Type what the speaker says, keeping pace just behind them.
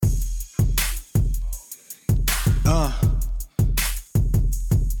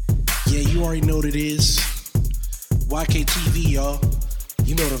You already know what it is. YKTV, y'all.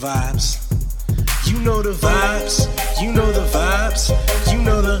 You know the vibes. You know the vibes. You know the vibes. You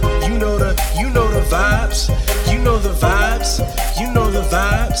know the vibes. You know the vibes. You know the vibes. You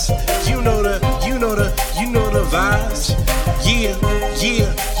know the vibes. Yeah,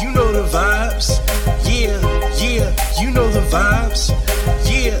 yeah, you know the vibes. Yeah, yeah, you know the vibes.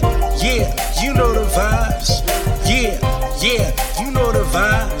 Yeah, yeah, you know the vibes. Yeah, yeah, you know the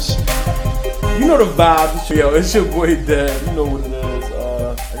vibes. You know the vibes. Yo, it's your boy Dad. You know what it is.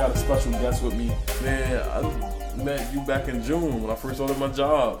 I got a special guest with me. Man, I met you back in June when I first started my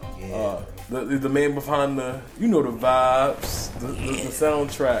job. Yeah. The man behind the, you know the vibes, the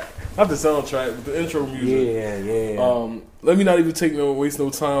soundtrack. Not the soundtrack, but the intro music. Yeah. Let me not even waste no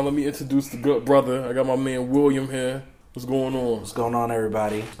time. Let me introduce the good brother. I got my man William here. What's going on? What's going on,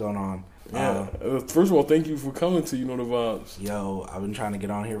 everybody? What's going on? Yeah. First of all, thank you for coming to You Know the Vibes. Yo, I've been trying to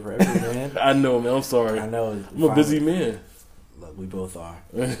get on here forever, man. I know, man. I'm sorry. I know. I'm a busy man. Look, we both are.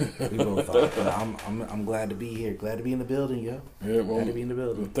 But I'm glad to be here. Glad to be in the building, yo. Yeah, well, glad to be in the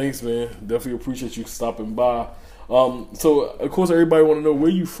building. Thanks, man. Definitely appreciate you stopping by. So of course, everybody want to know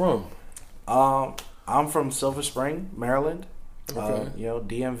where you from. I'm from Silver Spring, Maryland. Okay.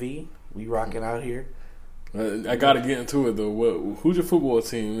 DMV. We rocking out here. I gotta get into it though. Who's your football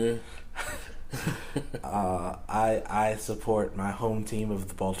team, man? I support my home team of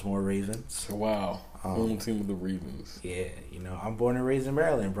the Baltimore Ravens. Wow. Home team of the Ravens. Yeah, I'm born and raised in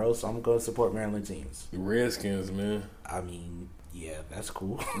Maryland, bro, so I'm going to support Maryland teams. The Redskins, man. I mean, yeah, that's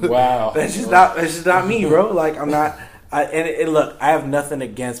cool. Wow. That's just not me, bro. Like, I'm not. Look, I have nothing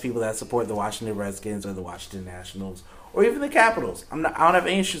against people that support the Washington Redskins or the Washington Nationals or even the Capitals. I don't have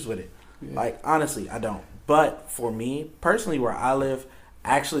any issues with it. Yeah. Like, honestly, I don't. But for me personally, where I live,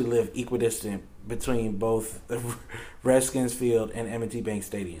 I actually live equidistant between both the Redskins field and M&T Bank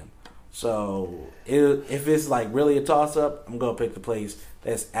Stadium. So if it's like really a toss up, I'm gonna pick the place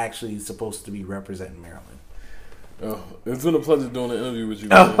that's actually supposed to be representing Maryland. Oh, it's been a pleasure doing the interview with you.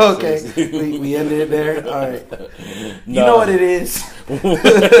 Oh, okay. we ended it there. All right. You know what it is. You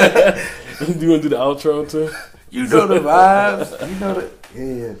gonna do the outro too? You know the vibes. You know the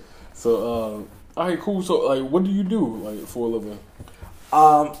yeah. So all right, cool. So like, what do you do like for a living?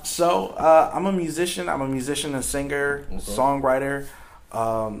 I'm a musician. I'm a musician and singer, songwriter.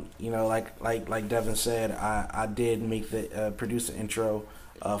 Like Devin said, I did make produce the intro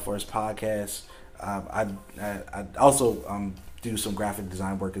for his podcast. I also do some graphic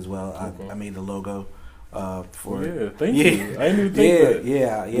design work as well. I made the logo for thank you. I didn't even think that.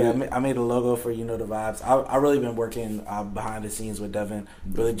 Yeah. I made a logo for You Know the Vibes. I really been working behind the scenes with Devin,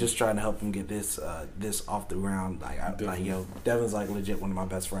 really just trying to help him get this off the ground. Devin's like legit one of my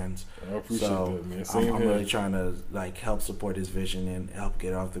best friends. I appreciate that, man. Same I'm really trying to like help support his vision and help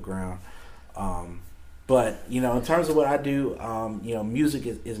get it off the ground. But in terms of what I do, music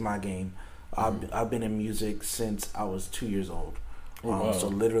is my game. I've been in music since I was 2 years old. Wow. So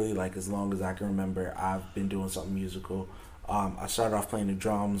literally, like as long as I can remember, I've been doing something musical. I started off playing the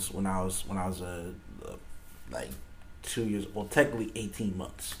drums when I was like 2 years old, technically 18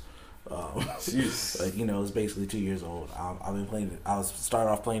 months. It was basically 2 years old. I've been playing. Started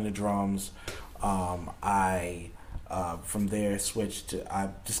off playing the drums. I from there switched to.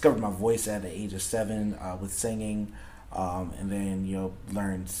 I discovered my voice at the age of 7 with singing, and then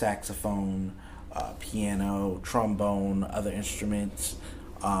learned saxophone. Piano, trombone, other instruments.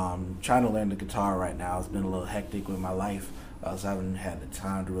 Trying to learn the guitar right now. It's been a little hectic with my life, so I haven't had the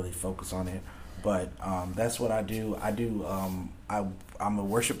time to really focus on it. But that's what I do. I'm a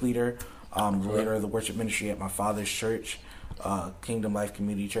worship leader, leader of the worship ministry at my father's church, Kingdom Life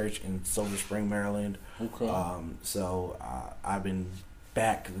Community Church in Silver Spring, Maryland. Okay. I've been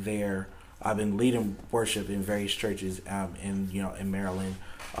back there. I've been leading worship in various churches in Maryland.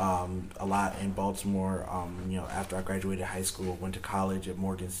 A lot in Baltimore. After I graduated high school, went to college at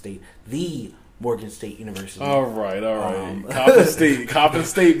Morgan State University. All right. Coppin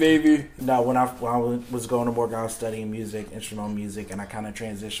State, baby. No, when I was going to Morgan, I was studying music, instrumental music, and I kind of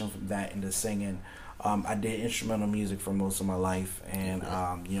transitioned from that into singing. I did instrumental music for most of my life, and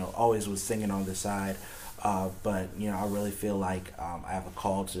always was singing on the side. But I really feel like I have a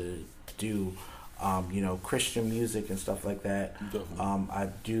call to do. Christian music and stuff like that. I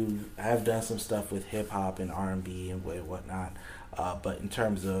have done some stuff with hip hop and R&B and whatnot. But in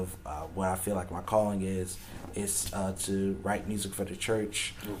terms of what I feel like my calling is to write music for the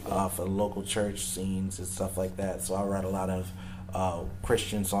church, for the local church scenes and stuff like that. So I write a lot of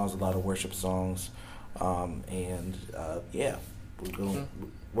Christian songs, a lot of worship songs, we're going.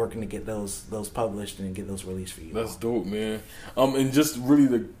 working to get those published and get those released for you. That's dope, man. And just really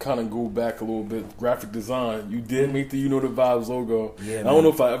to kind of go back a little bit, graphic design. You did make the You Know the Vibes logo. Yeah, I don't know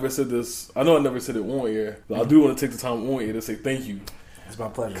if I ever said this. I know I never said it on air, but I do want to take the time on air to say thank you. It's my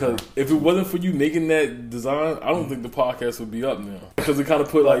pleasure. Because if it wasn't for you making that design, I don't think the podcast would be up now. Because it kind of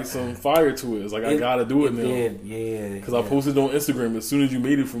put like some fire to it. It's like I gotta do it now. Yeah. Because I posted on Instagram as soon as you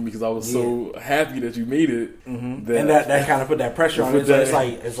made it for me. Because I was so happy that you made it. Mm-hmm. And that kind of put that pressure on it. So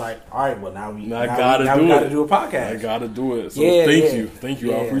it's like all right. Well, now we gotta do a podcast. I gotta do it. So thank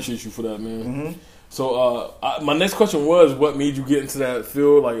you. I appreciate you for that, man. Mm-hmm. So my next question was, what made you get into that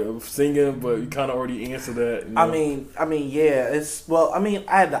field, like of singing? But you kind of already answered that. You know? I mean, yeah.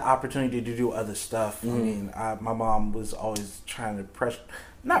 I had the opportunity to do other stuff. Mm-hmm. My mom was always trying to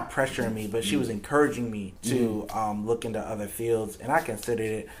not pressuring me, but she was encouraging me to look into other fields, and I considered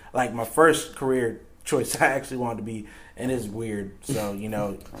it like my first career choice. I actually wanted to be, and it's weird. So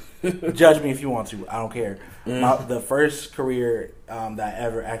judge me if you want to. I don't care. The first career that I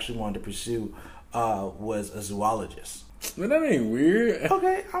ever actually wanted to pursue was a zoologist. Man, that ain't weird.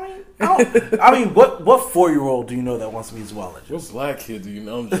 Okay, I mean, what 4-year-old do you know that wants to be a zoologist? What black kid do you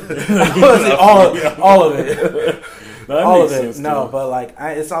know? all of it. All of it. Sense, no, but like,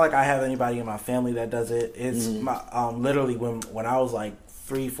 it's not like I have anybody in my family that does it. It's my literally when I was like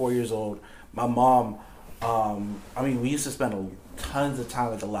 3-4 years old, my mom. We used to spend tons of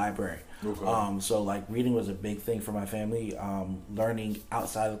time at the library. Okay. So like reading was a big thing for my family. Learning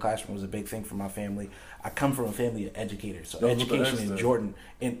outside of the classroom was a big thing for my family. I come from a family of educators, so education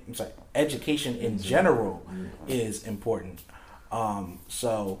in general is important.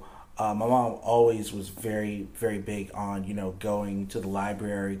 My mom always was very, very big on going to the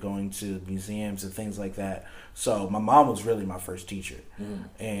library, going to museums and things like that. So my mom was really my first teacher,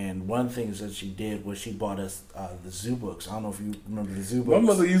 and one of the things that she did was she bought us the zoo books. I don't know if you remember the zoo books. My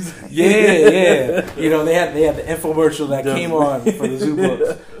mother used to. Yeah. They had the infomercial that came on for the zoo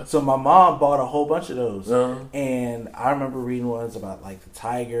books. So my mom bought a whole bunch of those, and I remember reading ones about like the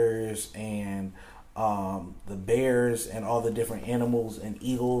tigers and the bears and all the different animals and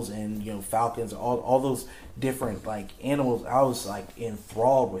eagles and falcons, all those different like animals. I was like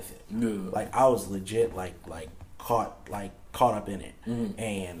enthralled with it. Like I was legit like caught up in it.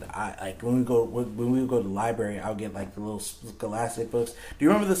 And I like when we would go to the library, I would get like the little Scholastic books. Do you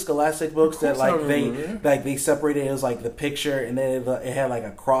remember the Scholastic books that like they separated? It was like the picture, and then it had like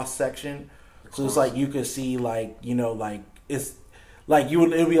a cross section, so it's like you could see like like it's. Like it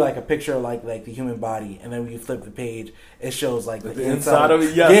would be like a picture of like the human body, and then when you flip the page, it shows like the inside of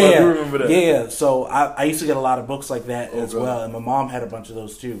it. Yes, I do remember that. Yeah, so I used to get a lot of books like that as well, and my mom had a bunch of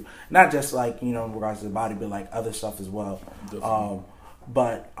those too. Not just like in regards to the body, but like other stuff as well.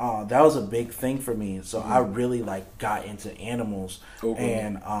 But that was a big thing for me. So I really like got into animals,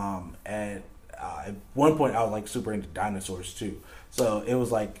 and at one point I was like super into dinosaurs too. So it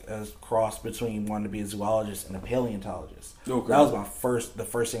was like a cross between wanting to be a zoologist and a paleontologist. Okay. That was the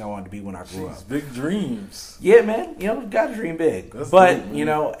first thing I wanted to be when I grew up. Big dreams. Yeah, man. Gotta dream big. That's but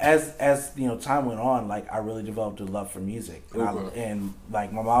dope, as time went on, like I really developed a love for music, and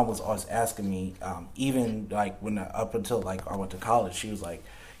like my mom was always asking me, even like up until like I went to college, she was like,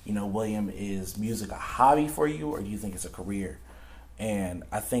 William, is music a hobby for you, or do you think it's a career? And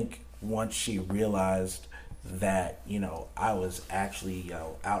I think once she realized that I was actually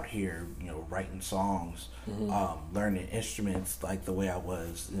out here writing songs, learning instruments like the way I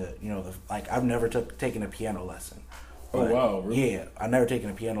was, like I've never taken a piano lesson. But, wow, really? Yeah, I've never taken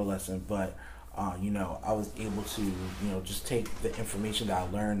a piano lesson, but I was able to just take the information that I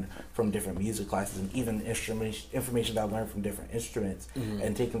learned from different music classes, and even information that I learned from different instruments,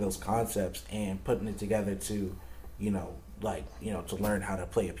 and taking those concepts and putting it together to to learn how to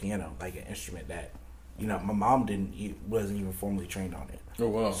play a piano, like an instrument that my mom wasn't even formally trained on it. Oh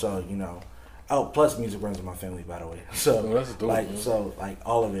wow! So plus music runs in my family, by the way. So that's dope,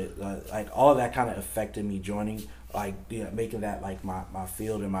 all of it, all of that kind of affected me joining, making that like my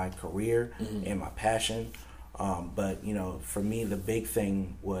field and my career and my passion. But for me, the big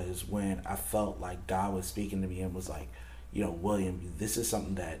thing was when I felt like God was speaking to me and was like, William, this is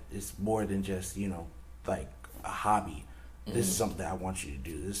something that is more than just like a hobby. This is something that I want you to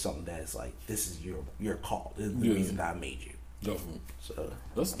do. This is something that is like, this is your call. This is the reason that I made you. Definitely. So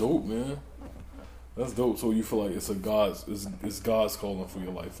that's dope, man. That's dope. So you feel like it's God's calling for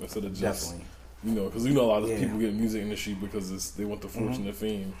your life instead of just because a lot of people get in the music industry because they want the fortune and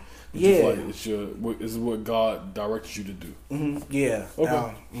fame. It's what God directed you to do. Yeah.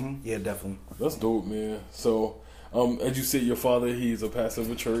 Okay. Yeah, definitely. That's dope, man. So As you said, your father, he's a pastor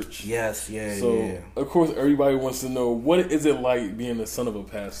of a church. Yes, So, of course, everybody wants to know, what is it like being the son of a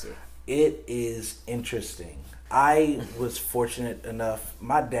pastor? It is interesting. I was fortunate enough.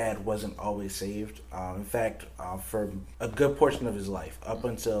 My dad wasn't always saved. In fact, for a good portion of his life, up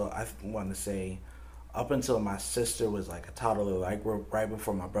until my sister was like a toddler, like right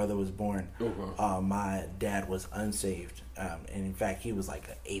before my brother was born, my dad was unsaved. And in fact, he was like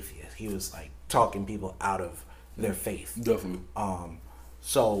an atheist. He was like talking people out of their faith. Definitely.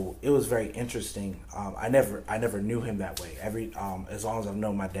 So it was very interesting. I never knew him that way. As long as I've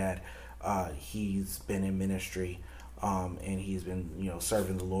known my dad, he's been in ministry, and he's been,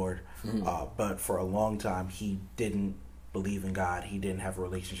 serving the Lord. But for a long time, he didn't believe in God. He didn't have a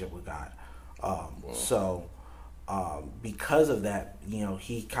relationship with God. So because of that,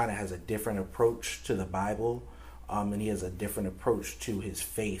 he kind of has a different approach to the Bible, and he has a different approach to his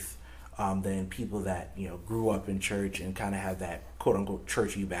faith than people that grew up in church and kind of have that quote unquote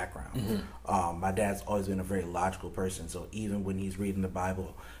churchy background. My dad's always been a very logical person, so even when he's reading the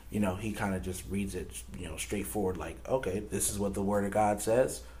Bible, he kind of just reads it straightforward, like, okay, this is what the Word of God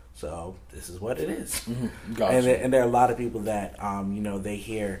says, so this is what it is. Gotcha. And there are a lot of people that they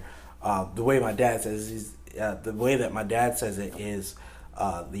hear the way my dad says the way that my dad says it is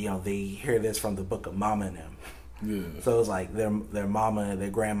they hear this from the book of Mama and them. Yeah. So it's like their mama and their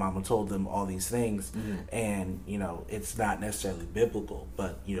grandmama told them all these things, and it's not necessarily biblical,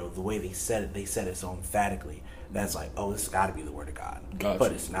 but the way they said it so emphatically that's like, oh, this has got to be the Word of God. Gotcha.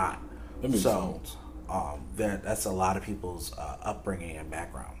 But it's not. That makes sense. That's a lot of people's upbringing and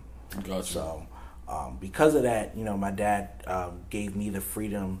background. Gotcha. So because of that, my dad gave me the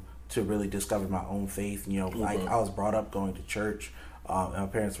freedom to really discover my own faith. Like I was brought up going to church. And my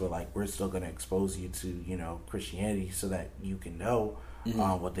parents were like, we're still going to expose you to, Christianity so that you can know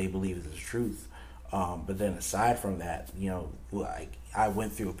what they believe is the truth. But then aside from that, like I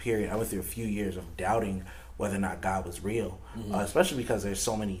went through a few years of doubting whether or not God was real, especially because there's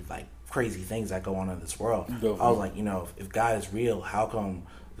so many like crazy things that go on in this world. Definitely. I was like, if God is real, how come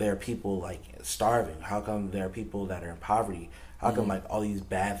there are people like starving? How come there are people that are in poverty? How come like all these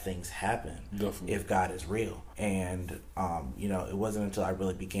bad things happen if God is real? And it wasn't until I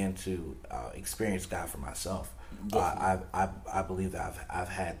really began to experience God for myself. I believe that I've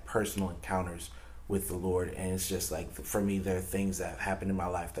had personal encounters with the Lord, and it's just like, for me, there are things that have happened in my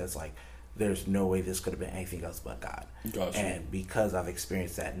life that's like, there's no way this could have been anything else but God. Gotcha. And because I've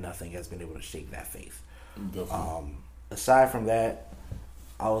experienced that, nothing has been able to shake that faith. Aside from that,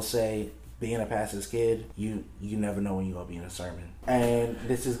 I will say, being a pastor's kid, you never know when you're gonna be in a sermon, and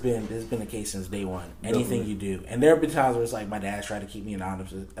this has been the case since day one. Anything you do, and there have been times where it's like my dad's tried to keep me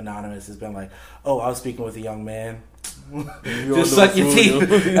anonymous. It's been like, oh, I was speaking with a young man. Just suck your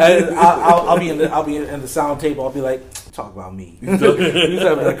teeth. I'll be in the sound table. I'll be like, talk about me. We was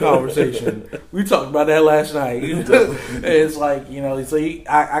having a conversation. We talked about that last night. It's like so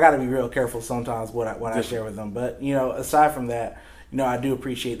I got to be real careful sometimes what I share with them. But aside from that. I do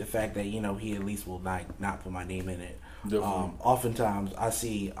appreciate the fact that, he at least will not put my name in it. Oftentimes I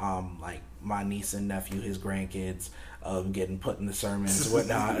see, like my niece and nephew, his grandkids, getting put in the sermons and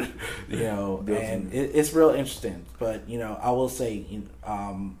whatnot, and it's real interesting. But, I will say,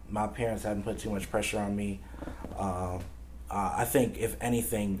 my parents haven't put too much pressure on me. I think if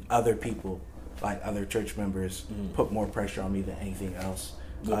anything, other people, like other church members, put more pressure on me than anything else.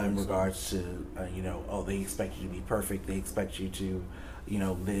 In regards to, they expect you to be perfect. They expect you to,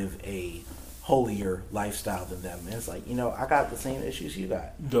 live a holier lifestyle than them. And it's like, I got the same issues you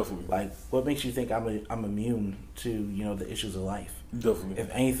got. Definitely. Like, what makes you think I'm immune to, the issues of life? Definitely. If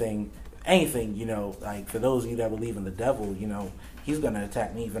anything, like for those of you that believe in the devil, he's going to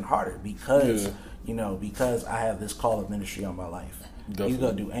attack me even harder because, because I have this call of ministry on my life. Definitely. He's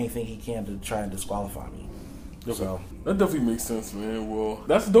going to do anything he can to try and disqualify me. Okay. So that definitely makes sense, man. Well,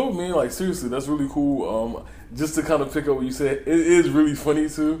 that's dope, man. Like, seriously, that's really cool. Just to kind of pick up what you said, it is really funny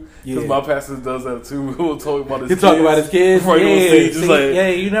too, because my pastor does that too. We'll talk about his kids. Talk about his kids.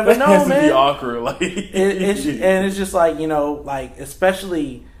 You never know, has man. To be awkward, like it's just like like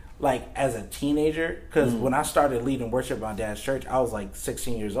especially like as a teenager, because when I started leading worship at my dad's church, I was like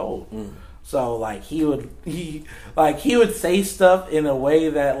 16 years old. So like he would say stuff in a way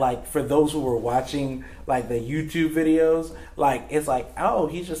that like for those who were watching like the YouTube videos, like it's like, oh,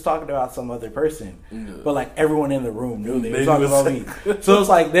 he's just talking about some other person, but like everyone in the room knew they were talking about me. So it's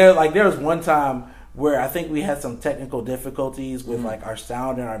like there was one time where I think we had some technical difficulties with like our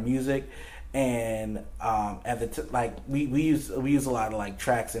sound and our music, And at the like we use a lot of like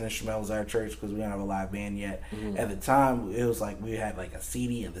tracks and instrumentals at our church because we don't have a live band yet. Mm-hmm. At the time, it was like we had like a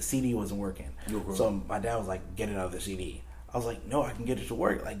CD and the CD wasn't working. Okay. So my dad was like, "Get another CD." I was like, "No, I can get it to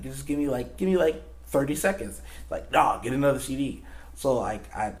work. Like, just give me like 30 seconds." Like, "Nah, get another CD." So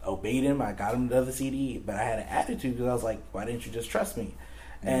like I obeyed him. I got him another CD, but I had an attitude because I was like, "Why didn't you just trust me?"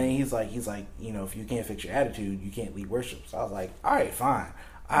 Mm-hmm. And he's like, you know, if you can't fix your attitude, you can't lead worship. So I was like, "All right, fine."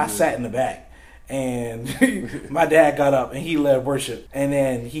 I sat in the back, and my dad got up and he led worship. And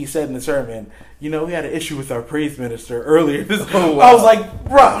then he said in the sermon, "You know, we had an issue with our praise minister earlier." Oh, wow. I was like,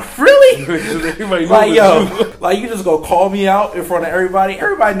 "Bro, really?" Like, yo, like you just go call me out in front of everybody?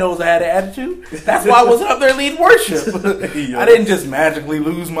 Everybody knows I had an attitude. That's why I wasn't up there leading worship. I didn't just magically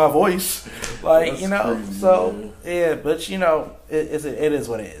lose my voice, like, that's, you know. Crazy, so man. Yeah, but you know, it is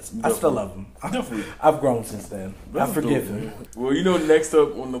what it is. Definitely. I still love him. Definitely, I've grown since then. I forgive him. Well, you know, next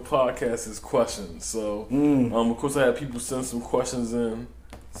up on the podcast is questions. So, of course, I had people send some questions in.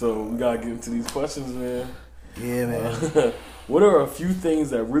 So we gotta get into these questions, man. Yeah, man. What are a few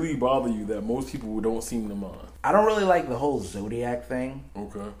things that really bother you that most people don't seem to mind? I don't really like the whole zodiac thing.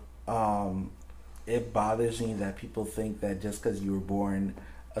 Okay. It bothers me that people think that just because you were born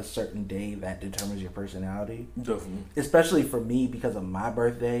a certain day that determines your personality. Definitely. Especially for me because of my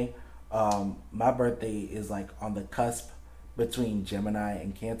birthday. My birthday is like on the cusp between Gemini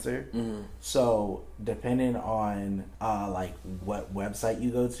and Cancer. Mm-hmm. So depending on like what website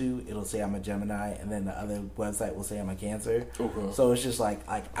you go to, it'll say I'm a Gemini, and then the other website will say I'm a Cancer. Okay. So it's just like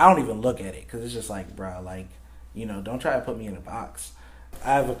I don't even look at it because it's just like, bro, like, you know, don't try to put me in a box.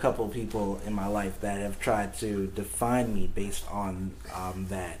 I have a couple of people in my life that have tried to define me based on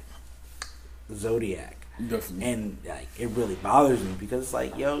that zodiac. Definitely. And like it really bothers me because it's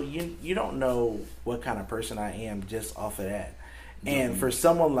like, yo, you don't know what kind of person I am just off of that. Definitely. And for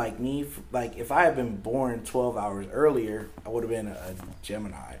someone like me, like if I had been born 12 hours earlier, I would have been a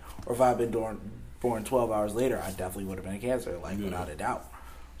Gemini. Or if I had been born 12 hours later, I definitely would have been a Cancer, like without a doubt.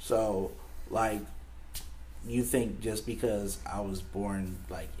 So like, you think just because I was born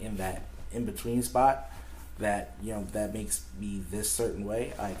like in that in between spot that, you know, that makes me this certain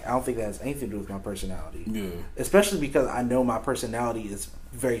way? Like, I don't think that has anything to do with my personality. Yeah. Especially because I know my personality is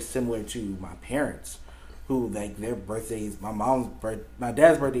very similar to my parents, who like their birthdays. My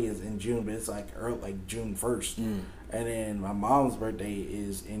dad's birthday is in June, but it's like early, like June 1st, and then my mom's birthday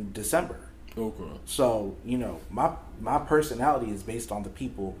is in December. Okay. So you know, my personality is based on the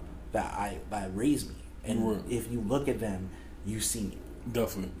people that raised me. And if you look at them, you see me.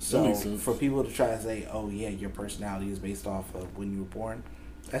 Definitely. So for people to try to say, "Oh yeah, your personality is based off of when you were born,"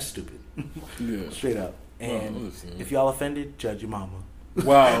 that's stupid. Yeah. Straight up. And if y'all offended, judge your mama.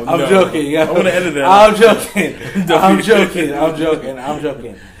 Wow. I'm joking. I'm gonna edit that. I'm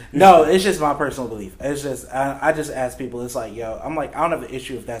joking. No, it's just my personal belief. It's just I just ask people. It's like, yo, I'm like, I don't have an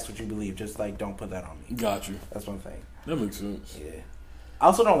issue if that's what you believe. Just like, don't put that on me. Got you. That's one thing. That makes sense. Yeah. I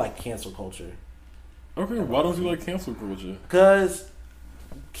also don't like cancel culture. Okay, why don't you like cancel culture? Because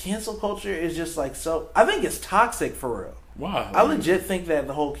cancel culture is just like so. I think it's toxic for real. Why? I legit think that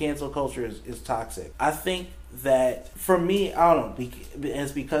the whole cancel culture is toxic. I think that for me, I don't know. It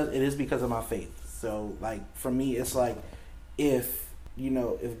is because of my faith. So like for me, it's like if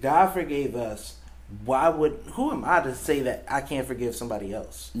God forgave us, who am I to say that I can't forgive somebody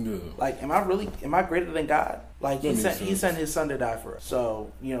else? Yeah. Like, am I greater than God? Like, he sent his son to die for us.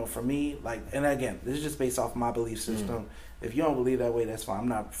 So, you know, for me, like, and again, this is just based off my belief system. If you don't believe that way, that's fine. I'm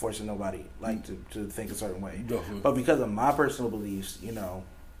not forcing nobody, like, to think a certain way. Definitely. But because of my personal beliefs, you know,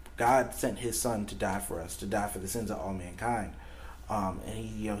 God sent his son to die for us, to die for the sins of all mankind.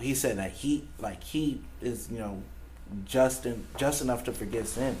 And he said that he is, you know, just enough to forgive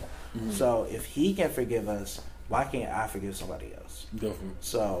sin. Mm-hmm. So if he can forgive us, why can't I forgive somebody else? Definitely.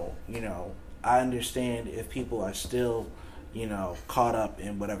 So, you know, I understand if people are still, you know, caught up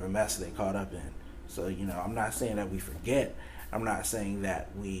in whatever mess they caught up in. So, you know, I'm not saying that we forget. I'm not saying that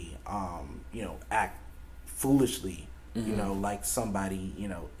we, you know, act foolishly, you know, like somebody, you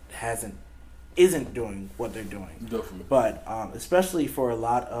know, isn't doing what they're doing. Definitely. But especially for a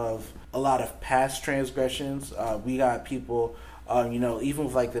lot of past transgressions, we got people. You know, even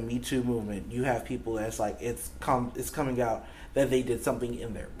with like the Me Too movement, you have people that's like it's coming out that they did something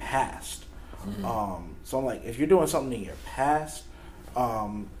in their past. Mm-hmm. So I'm like, if you're doing something in your past,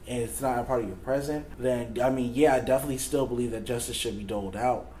 and it's not a part of your present, then I mean, yeah, I definitely still believe that justice should be doled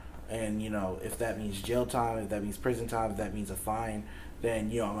out. And you know, if that means jail time, if that means prison time, if that means a fine,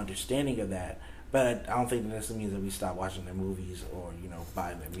 then you know, I'm understanding of that. But I don't think that necessarily means that we stop watching their movies or, you know,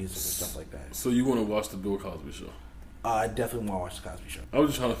 buying their music and stuff like that. So you want to watch the Bill Cosby Show? I definitely want to watch the Cosby Show. I was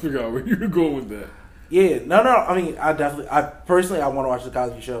just trying to figure out where you were going with that. Yeah, no. I mean, I personally want to watch the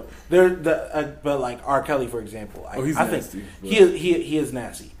Cosby Show. But like R. Kelly, for example, he's nasty. Think he is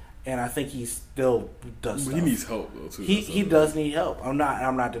nasty, and I think he still does. But stuff. he needs help though too. He does need help. I'm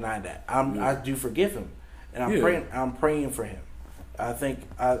not denying that. I do forgive him, and I'm praying for him. I think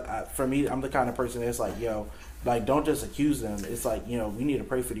for me, I'm the kind of person that's like, yo, like, don't just accuse them. It's like, you know, we need to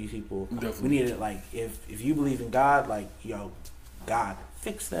pray for these people. Definitely. We need to, like, if you believe in God, like, yo, God,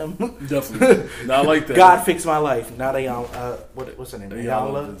 fix them. Definitely. No, I like that. God fix my life. Not what's her name?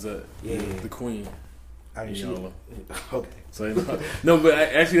 Iyanla. Yeah. The queen. I mean, Iyanla. Okay. So, no, but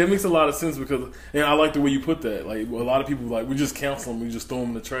actually that makes a lot of sense because, and I like the way you put that. Like, a lot of people, like, we just counsel them, we just throw them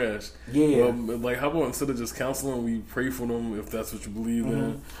in the trash. Yeah. Like, how about instead of just counseling, we pray for them if that's what you believe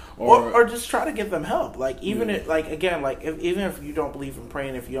in, or just try to give them help. Like, even if, like, again, like, even if you don't believe in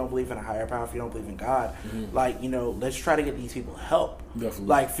praying, if you don't believe in a higher power, if you don't believe in God, like, you know, let's try to get these people help. Definitely.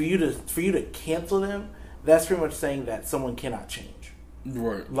 Like, for you to cancel them, that's pretty much saying that someone cannot change.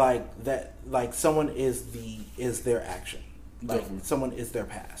 Right. Like that. Like, someone is their action. Like, Definitely. someone is their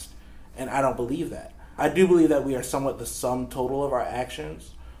past. And I don't believe that. I do believe that we are somewhat the sum total of our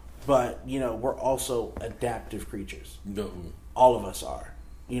actions, but, you know, we're also adaptive creatures. Definitely. All of us are.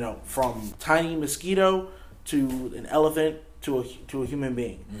 You know, from tiny mosquito to an elephant to a human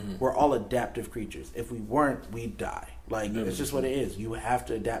being. We're all adaptive creatures. If we weren't, we'd die. Like, it's just what it is. You have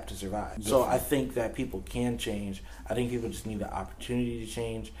to adapt to survive. Definitely. So I think that people can change. I think people just need the opportunity to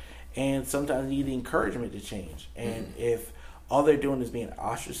change, and sometimes need the encouragement to change. And if all they're doing is being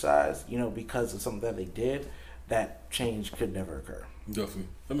ostracized, you know, because of something that they did, that change could never occur. Definitely.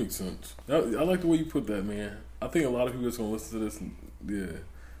 That makes sense. I like the way you put that, man. I think a lot of people that's going to listen to this, yeah,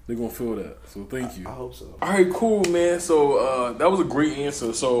 they're going to feel that. So thank you. I hope so. All right, cool, man. So that was a great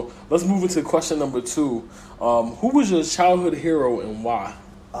answer. So let's move into question number 2. Who was your childhood hero and why?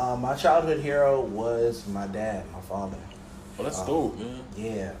 My childhood hero was my dad, my father. Oh, that's dope, man.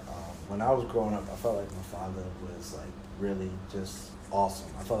 Yeah. When I was growing up, I felt like my father was, like, really just awesome.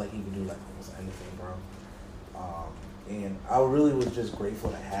 I felt like he could do, like, almost anything, bro. And I really was just grateful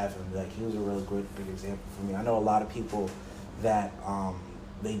to have him. Like, he was a really good, big example for me. I know a lot of people that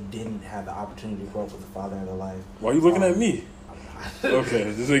they didn't have the opportunity to grow up with a father in their life. Why are you looking at me?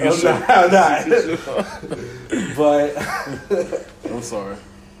 Okay, just making sure. I'm not. But I'm sorry.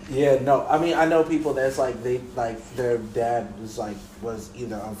 Yeah, no. I mean, I know people that's like their dad was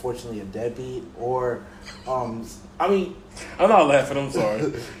either unfortunately a deadbeat or, I mean, I'm not laughing. I'm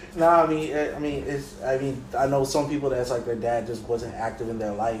sorry. No, I mean, I know some people that's like their dad just wasn't active in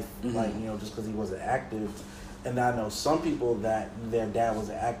their life, like, you know, just because he wasn't active. And I know some people that their dad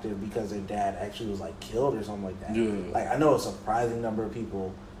wasn't active because their dad actually was, like, killed or something like that. Yeah. Like, I know a surprising number of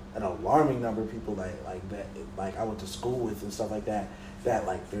people, an alarming number of people like that, like, I went to school with and stuff like that,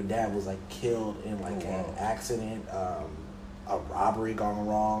 like, their dad was, like, killed in, like, an accident, a robbery gone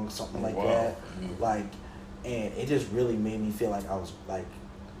wrong, something like that. Like, and it just really made me feel like I was, like,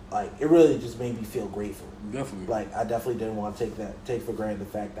 it really just made me feel grateful. Definitely. Like, I definitely didn't want to take for granted the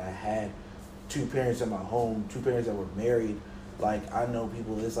fact that I had 2 parents in my home, 2 parents that were married. Like, I know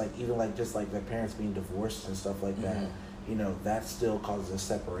people, it's like, even like just like their parents being divorced and stuff like that, you know, that still causes a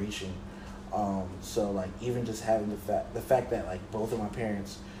separation. So, like, even just having the fact that, like, both of my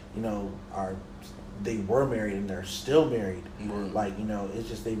parents, you know, they were married and they're still married. Like, you know, it's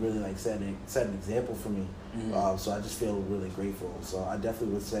just, they really, like, set an example for me. So I just feel really grateful. So I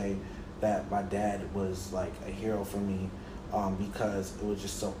definitely would say that my dad was, like, a hero for me, because it was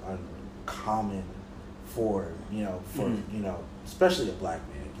just so uncommon for, you know, especially a black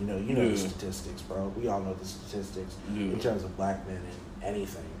man. You know the statistics, bro. We all know the statistics in terms of black men and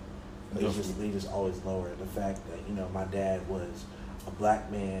anything. They just always lower the fact that, you know, my dad was a black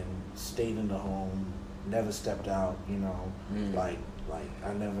man, stayed in the home, never stepped out, you know, like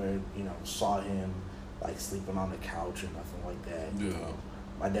I never, you know, saw him, like, sleeping on the couch or nothing like that. You know?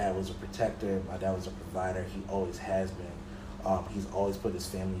 My dad was a protector. My dad was a provider. He always has been. He's always put his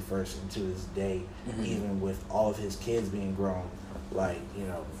family first, and to this day, even with all of his kids being grown. Like, you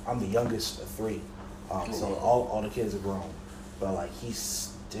know, I'm the youngest of 3, so all the kids are grown, but, like, he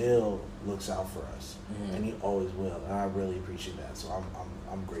still looks out for us, and he always will, and I really appreciate that. So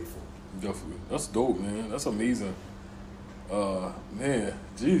I'm grateful. Definitely, that's dope, man. That's amazing. Man,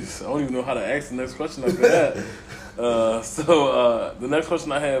 jeez, I don't even know how to ask the next question after that. So the next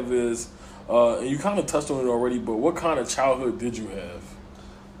question I have is, and you kind of touched on it already, but what kind of childhood did you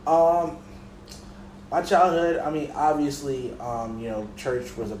have? My childhood, I mean, obviously, you know,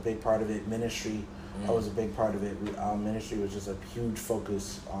 church was a big part of it. Ministry was a big part of it. Ministry was just a huge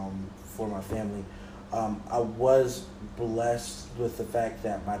focus for my family. I was blessed with the fact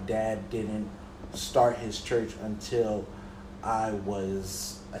that my dad didn't start his church until I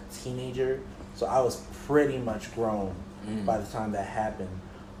was a teenager. So I was pretty much grown by the time that happened.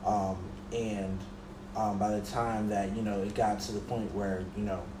 And by the time that, it got to the point where,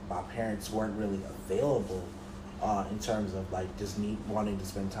 my parents weren't really available in terms of like just wanting to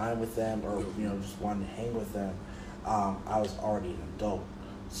spend time with them or, just wanting to hang with them, I was already an adult.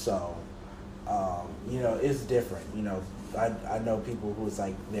 So, it's different. I know people who was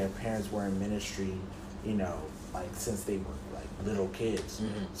like their parents were in ministry, like since they were like little kids.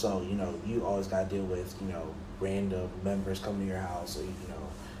 So, you always got to deal with, random members coming to your house or,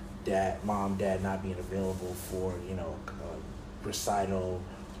 mom, dad not being available for, a recital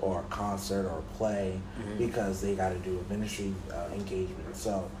or a concert or a play because they got to do a ministry engagement.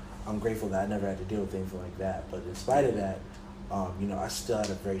 So I'm grateful that I never had to deal with things like that. But in spite of that, I still had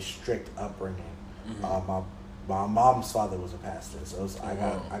a very strict upbringing. My mom's father was a pastor, so I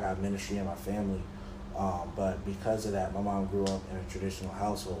got ministry in my family. But because of that, my mom grew up in a traditional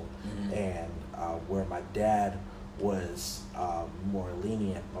household, and where my dad was more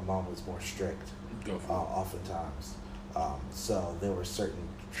lenient, my mom was more strict, oftentimes. So there were certain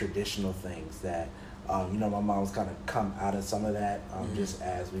traditional things that, my mom's kind of come out of some of that, just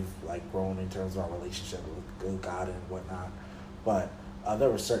as we've like grown in terms of our relationship with God and whatnot. But there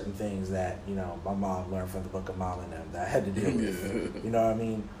were certain things that, my mom learned from the Book of Mom and them that I had to deal with. You know what I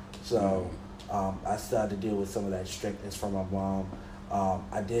mean? So I still had to deal with some of that strictness from my mom.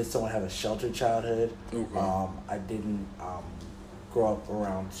 I did somewhat have a sheltered childhood. I didn't grow up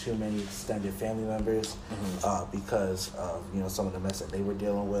around too many extended family members because of some of the mess that they were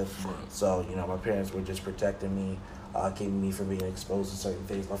dealing with. So my parents were just protecting me, keeping me from being exposed to certain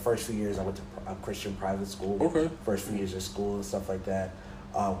things. My first few years I went to a Christian private school. First few years of school and stuff like that,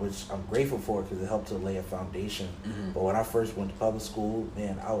 which I'm grateful for because it helped to lay a foundation. But when I first went to public school,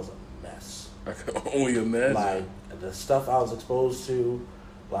 man, I was a mess. I can only imagine. Like the stuff I was exposed to,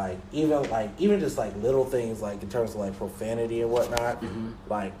 even just like little things like in terms of like profanity and whatnot,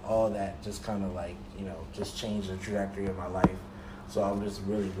 like all that just kind of like just changed the trajectory of my life. So I'm just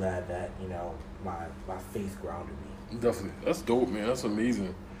really glad that my faith grounded me. Definitely, that's dope, man. That's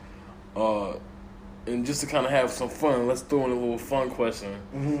amazing. And just to kind of have some fun, let's throw in a little fun question.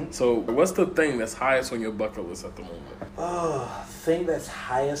 So, what's the thing that's highest on your bucket list at the moment? Thing that's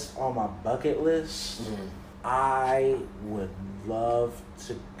highest on my bucket list, I would love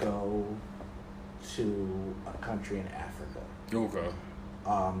to go to a country in Africa. Okay.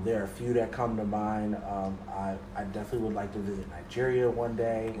 There are a few that come to mind. I definitely would like to visit Nigeria one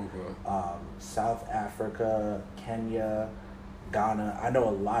day. South Africa, Kenya, Ghana. I know a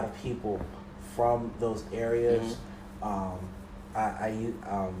lot of people from those areas. I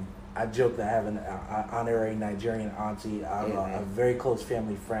joke that I have an honorary Nigerian auntie. I have a very close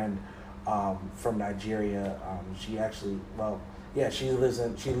family friend from Nigeria. She actually,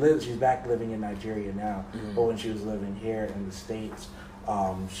 she's back living in Nigeria now. But when she was living here in the States,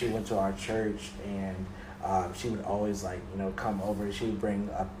 she went to our church, and she would always come over. She would bring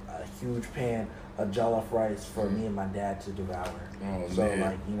a huge pan of jollof rice for me and my dad to devour. So it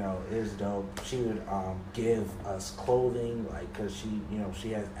was dope. She would give us clothing, cause she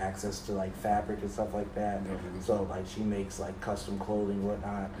has access to fabric and stuff like that. So she makes custom clothing and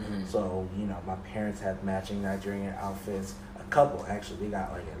whatnot. So my parents had matching Nigerian outfits. A couple actually, they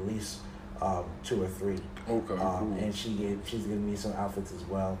got at least 2 or 3. Okay. Cool. And she's giving me some outfits as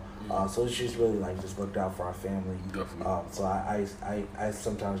well. So she's really just looked out for our family. Definitely. So I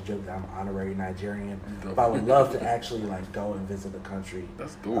sometimes joke that I'm honorary Nigerian. Definitely. But I would love to actually go and visit the country.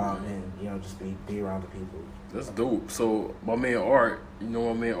 That's dope. And just be around the people. That's dope. So my man Art,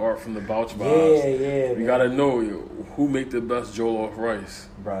 my man Art from the Bouch Vibes. Yeah. We gotta know who make the best jollof rice.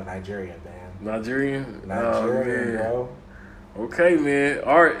 Bro, Nigerian, man. Nigerian, bro. Okay, man.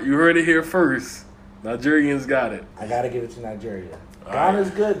 Art, you heard it here first. Nigerians got it. I gotta give it to Nigeria. Ghana's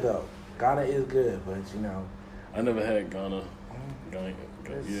good though. Ghana is good, but I never had Ghana. Ghana,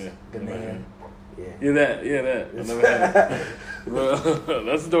 yeah. Ghanaian. Yeah, that. I never had it. Well,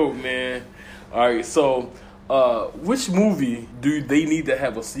 that's dope, man. All right, so which movie do they need to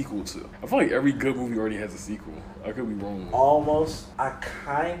have a sequel to? I feel like every good movie already has a sequel. I could be wrong. Almost. I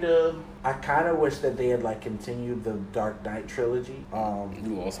kind of wish that they had continued the Dark Knight trilogy.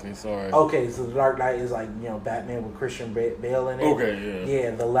 You lost me. Sorry. Okay, so the Dark Knight is Batman with Christian Bale in it. Okay, yeah.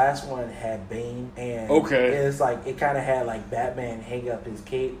 Yeah, the last one had Bane, and it's it kind of had Batman hang up his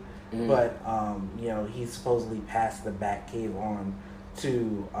cape, but he supposedly passed the Batcave on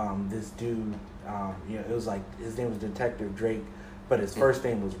to this dude. It was his name was Detective Drake. but his first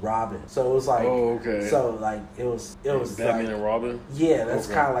name was Robin. So it was like, so like it was Batman like, and Robin. Yeah, that's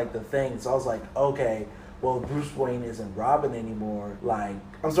kind of like the thing. So I was like, okay, well, if Bruce Wayne isn't Robin anymore, like,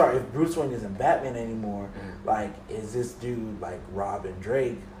 I'm sorry, if Bruce Wayne isn't Batman anymore, like, is this dude like Robin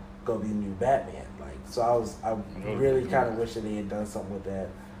Drake gonna be the new Batman? Like, so I really kind of wish that they had done something with that,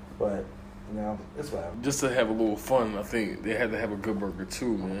 but. You know, it's whatever. Just to have a little fun, I think they had to have a Good Burger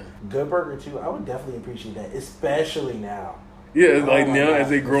too, man. Good Burger too, I would definitely appreciate that, especially now. Yeah, like now as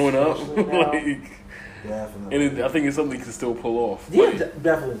they growing up, like definitely. And I think it's something you can still pull off. Yeah,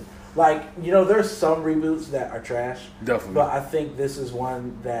 definitely. Like, you know, there's some reboots that are trash. Definitely. But I think this is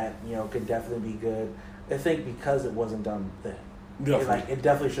one that, you know, could definitely be good. I think because it wasn't done then. Definitely. It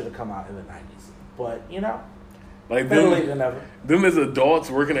definitely should have come out in the 90s. But, you know, like better late than never. Them as adults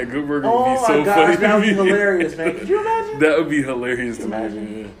working at Good Burger would be so funny. That would be hilarious, man. Could you imagine? That would be hilarious to me,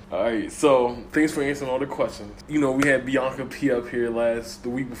 man. All right, so thanks for answering all the questions. You know, we had Bianca P up here the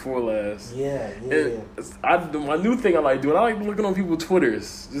week before last. Yeah. My new thing I like doing, I like looking on people's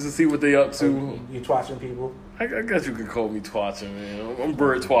Twitters just to see what they up to. You twatching people? I guess you could call me twatching, man. I'm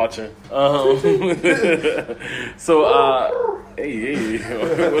bird twatching. So, hey.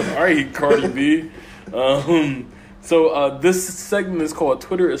 All right, Cardi B. So this segment is called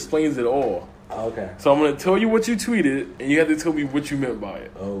Twitter Explains It All. Okay. So I'm going to tell you what you tweeted, and you have to tell me what you meant by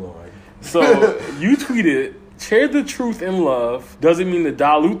it. Oh, Lord. So you tweeted, share the truth in love doesn't mean to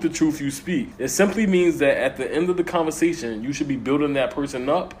dilute the truth you speak. It simply means that at the end of the conversation, you should be building that person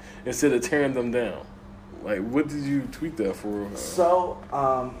up instead of tearing them down. Like, what did you tweet that for? So,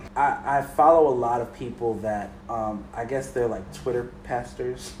 I follow a lot of people that, I guess they're like Twitter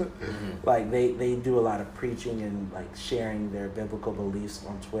pastors. Like, they do a lot of preaching and, like, sharing their biblical beliefs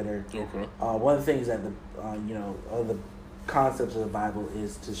on Twitter. Okay. One of the things that, the concepts of the Bible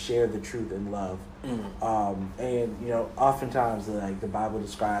is to share the truth in love. And, you know, oftentimes, like, the Bible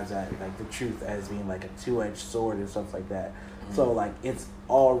describes that, like, the truth as being, like, a two-edged sword and stuff like that. So, like, it's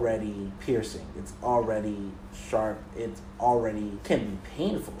already piercing. It's already sharp. It's already can be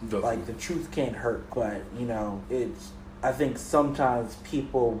painful. Definitely. Like, the truth can't hurt. But, you know, I think sometimes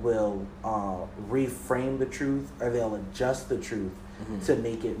people will reframe the truth, or they'll adjust the truth to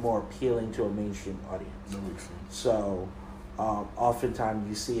make it more appealing to a mainstream audience. That makes sense. So, oftentimes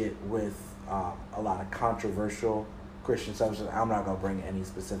you see it with a lot of controversial Christian subjects. I'm not going to bring any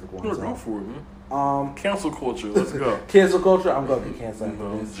specific ones up. Go for it, man. Cancel culture, let's go. Cancel culture, I'm gonna get canceled.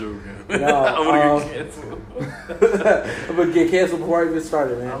 No, I'm joking. No, I'm gonna get canceled. I'm gonna get canceled before I even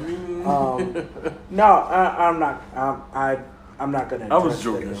started, man. I mean, no, I'm not. I'm not gonna. I was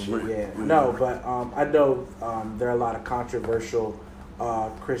joking. No, but I know there are a lot of controversial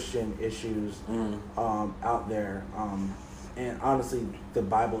Christian issues out there, and honestly, the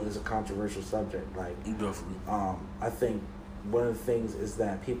Bible is a controversial subject. Like, definitely. I think one of the things is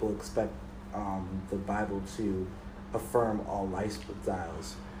that people expect the Bible to affirm all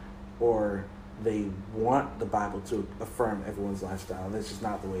lifestyles, or they want the Bible to affirm everyone's lifestyle. That's just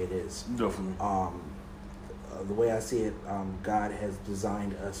not the way it is. Definitely. The way I see it, God has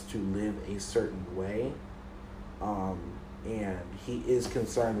designed us to live a certain way, and He is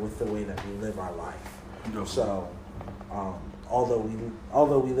concerned with the way that we live our life. Definitely. So,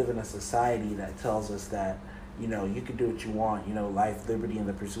 although we live in a society that tells us that, you know, you can do what you want. You know, life, liberty, and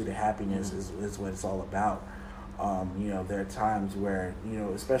the pursuit of happiness is what it's all about. You know, there are times where, you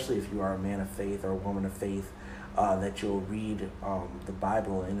know, especially if you are a man of faith or a woman of faith, that you'll read the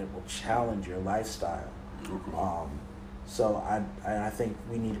Bible and it will challenge your lifestyle. Okay. So I think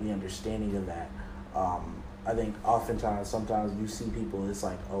we need to be understanding of that. I think sometimes you see people, it's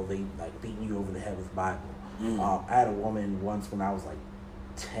like, oh, they like beating you over the head with the Bible. I had a woman once when I was like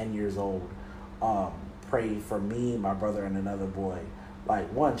 10 years old, pray for me, my brother, and another boy.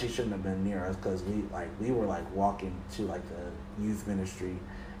 Like, one, she shouldn't have been near us because we were like walking to like the youth ministry,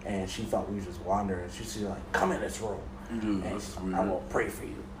 and she thought we were just wandering. She's like, "Come in this room, and I will pray for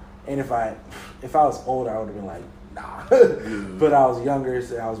you." And if I was older, I would have been like, "Nah." But I was younger,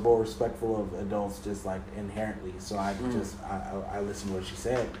 so I was more respectful of adults, just like inherently. So I listened to what she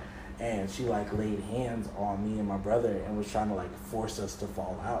said, and she like laid hands on me and my brother and was trying to like force us to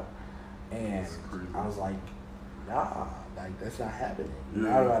fall out. And I was like, nah, like, that's not happening. You're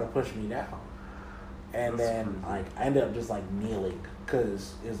not about to push me now. And then, like, I ended up just, like, kneeling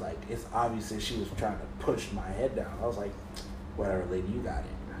because it's obvious that she was trying to push my head down. I was like, whatever, lady, you got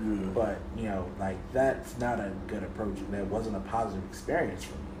it. But, you know, like, that's not a good approach. That wasn't a positive experience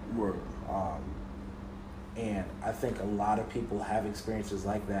for me. Word. And I think a lot of people have experiences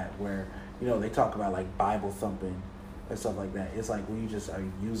like that where, you know, they talk about, like, Bible thumping and stuff like that. It's like we just are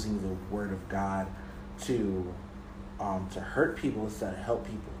using the Word of God to to hurt people instead of help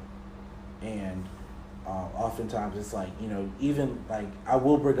people. And oftentimes it's like, you know, even like I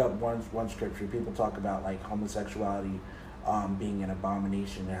will bring up one scripture. People talk about like homosexuality being an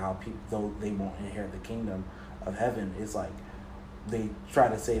abomination and how people, though they won't inherit the kingdom of heaven, it's like they try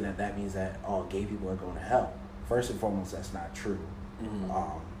to say that means that all gay people are going to hell. First and foremost, that's not true.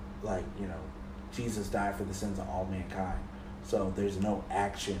 Like, you know, Jesus died for the sins of all mankind. So there's no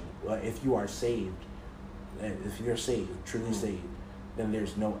action. If you are saved, if you're saved, truly saved, then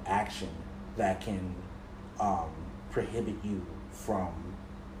there's no action that can prohibit you from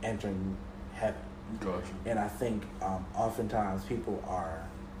entering heaven. Gotcha. And I think oftentimes people are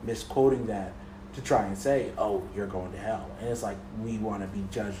misquoting that to try and say, oh, you're going to hell. And it's like we want to be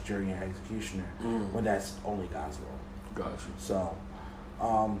judge, jury, and executioner when that's only God's will. Gotcha. So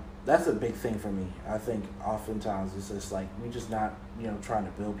that's a big thing for me. I think oftentimes it's just like we just not, you know, trying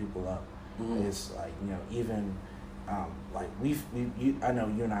to build people up. It's like, you know, even like I know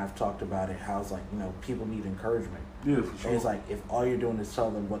you and I have talked about it, how it's like, you know, people need encouragement. Yeah, for sure. And it's like if all you're doing is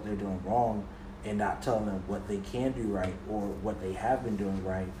telling them what they're doing wrong and not telling them what they can do right or what they have been doing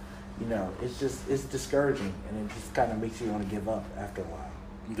right, you know, it's discouraging, and it just kind of makes you want to give up after a while.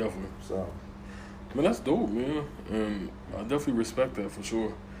 Definitely. So, man, that's dope, man, and I definitely respect that for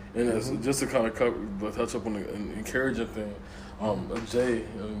sure. And as, just to kind of touch up on the encouraging thing, Jay,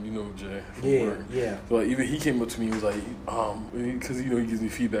 you know Jay from work. Yeah. So like, even he came up to me, he was like, because you know he gives me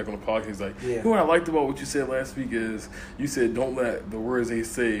feedback on the podcast. He's like, yeah. You know what I liked about what you said last week is you said don't let the words they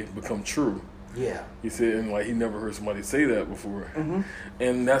say become true. Yeah. He said, and like he never heard somebody say that before,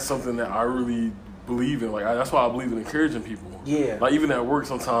 and that's something that I really believe in. Like that's why I believe in encouraging people. Yeah. Like even at work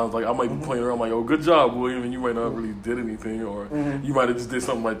sometimes, like I might be playing around, like, oh, good job, William, and you might not really did anything, or you might have just did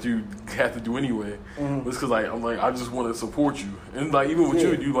something like you had to do anyway. But it's because like I'm like I just want to support you, and like even with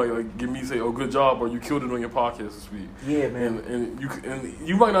you like give me say, oh, good job, or you killed it on your podcast this week. Yeah, man. And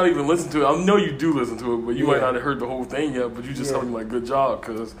you might not even listen to it. I know you do listen to it, but you might not have heard the whole thing yet. But you just telling me like good job,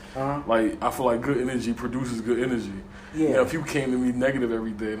 because like I feel like good energy produces good energy. Yeah. You know, if you came to me negative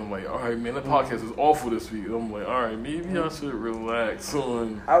every day, and I'm like, all right, man, that podcast is awful this week. And I'm like, all right, maybe I should relax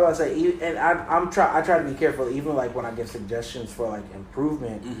on. I was about to say, and I try to be careful, even like when I give suggestions for like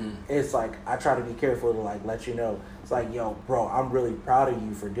improvement. It's like I try to be careful to like let you know. It's like, yo, bro, I'm really proud of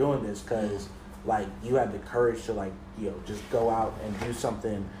you for doing this, because like you had the courage to like, you know, just go out and do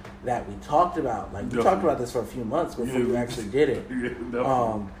something that we talked about. Like we talked about this for a few months before you actually did it.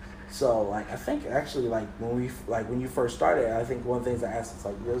 So like I think actually like when you first started, I think one of the things I asked is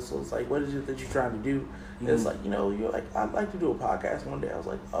like, so it's like, what is it that you're trying to do? And it's like, you know, you're like, I'd like to do a podcast one day. I was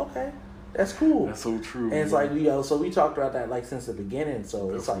like, okay, that's cool. That's so true. And it's like, you know, so we talked about that like since the beginning.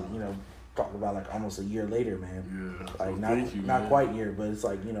 So it's like, you know, talking about like almost a year later, man. Yeah. Like not quite a year, but it's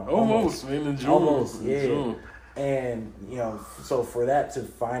like, you know, almost man, in June. Almost, yeah. June. And you know, so for that to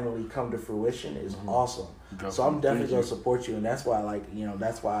finally come to fruition is awesome. Definitely. So I'm definitely gonna support you, and that's why, like, you know,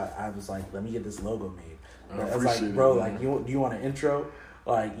 that's why I was like, let me get this logo made. I was like, bro, like, do you want an intro?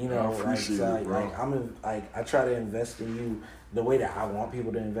 Like, you know, I try to invest in you the way that I want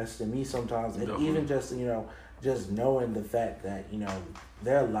people to invest in me sometimes, and even just, you know, just knowing the fact that, you know,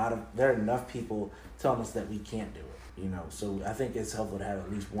 there are enough people telling us that we can't do it. You know, so I think it's helpful to have at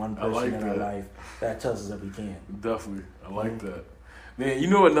least one person in our life that tells us that we can. Definitely. I like that. Man, you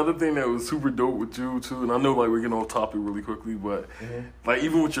know another thing that was super dope with you too, and I know like we're getting off topic really quickly, but like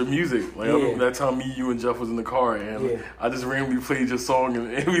even with your music, like I remember that time me, you, and Jeff was in the car, and I just randomly played your song,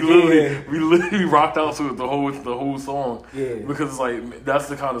 and we literally rocked out to it the whole song, because it's like that's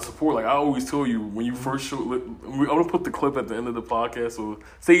the kind of support. Like I always tell you when you first show, I'm gonna put the clip at the end of the podcast, so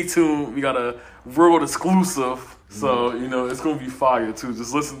stay tuned. We got a world exclusive. So, you know, it's going to be fire, too.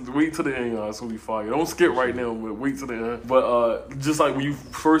 Just listen, wait till the end, y'all. It's going to be fire. Don't skip right now, but wait till the end. But just like when you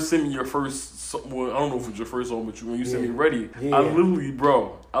first sent me your first, well, I don't know if it was your first song, but when you sent me Ready, I literally,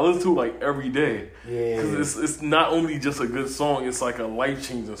 I listen to it like every day. Yeah. Because it's not only just a good song, it's like a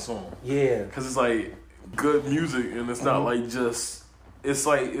life-changing song. Yeah. Because it's like good music, and it's not like just, it's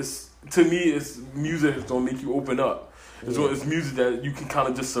like, to me, it's music that's going to make you open up. It's music that you can kind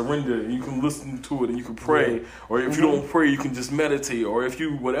of just surrender, and you can listen to it, and you can pray, or if you don't pray, you can just meditate, or if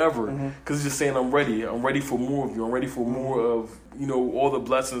you whatever, because it's just saying I'm ready for more of you, I'm ready for more of, you know, all the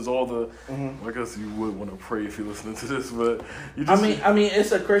blessings, all the. I guess you would want to pray if you're listening to this, but you just. I mean,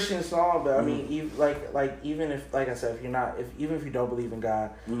 it's a Christian song, but I mean, even if, like I said, even if you don't believe in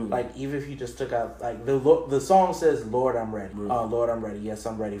God, like even if you just took out like the song says, "Lord, I'm ready." Lord, I'm ready. Yes,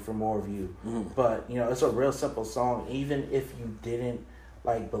 I'm ready for more of you. But you know, it's a real simple song. Even if you didn't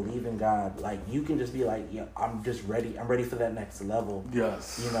like believe in God. Like you can just be like, yeah, I'm just ready. I'm ready for that next level.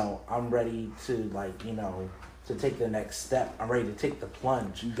 Yes. You know, I'm ready to like, you know, to take the next step. I'm ready to take the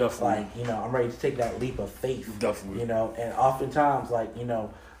plunge. Definitely. Like, you know, I'm ready to take that leap of faith. Definitely. You know, and oftentimes, like, you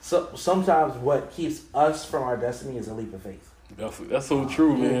know, so sometimes what keeps us from our destiny is a leap of faith. Definitely. That's so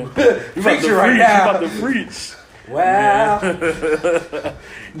true, man. You about to right now. You about to preach. Well,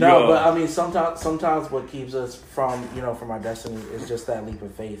 no, but I mean, sometimes what keeps us from, you know, from our destiny is just that leap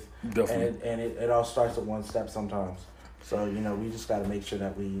of faith. Definitely. And it all starts with one step sometimes. So, you know, we just got to make sure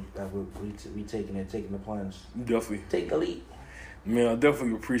that we taking the plunge. Definitely. Take the leap. Man, I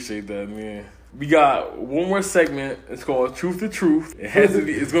definitely appreciate that, man. We got one more segment. It's called Truth to Truth.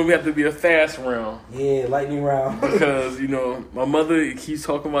 It's gonna have to be a fast round. Yeah, lightning round. Because, you know, my mother keeps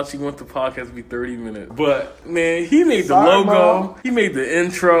talking about she wants the podcast to be 30 minutes. But, man, he made the logo. Mom. He made the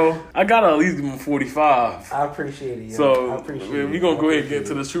intro. I gotta at least give him 45. I appreciate it, yo. So, I appreciate it. We're gonna go ahead and get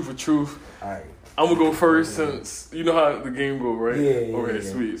into the Truth for Truth. All right. I'm gonna go first since you know how the game goes, right? Yeah. Okay,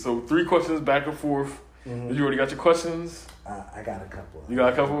 sweet. So 3 questions back and forth. Mm-hmm. You already got your questions? I got a couple. You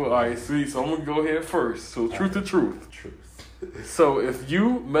got a couple? All right, sweet. So I'm going to go ahead first. So truth to truth. Truth. So if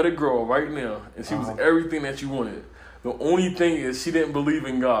you met a girl right now and she was everything that you wanted, the only thing is she didn't believe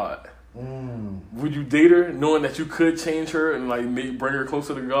in God, would you date her knowing that you could change her and like bring her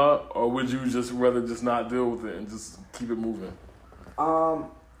closer to God, or would you just rather just not deal with it and just keep it moving?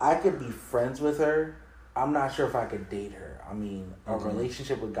 I could be friends with her. I'm not sure if I could date her. I mean, a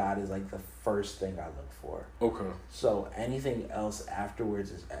relationship with God is like the first thing I look for. Okay. So anything else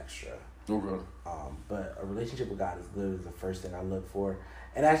afterwards is extra. Okay. But a relationship with God is literally the first thing I look for.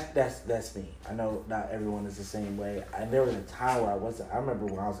 And that's me. I know not everyone is the same way. And there was a time where I remember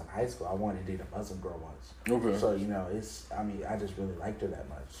when I was in high school, I wanted to date a Muslim girl once. Okay. So, you know, I just really liked her that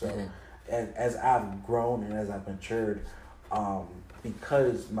much. So as I've grown and as I've matured,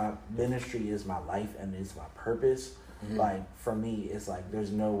 because my ministry is my life and it's my purpose, like for me, it's like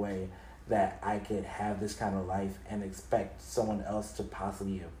there's no way that I could have this kind of life and expect someone else to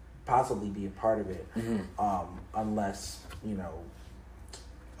possibly be a part of it, unless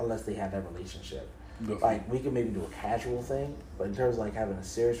they have that relationship. Definitely. Like we can maybe do a casual thing, but in terms of like having a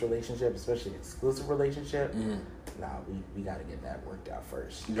serious relationship, especially an exclusive relationship, we got to get that worked out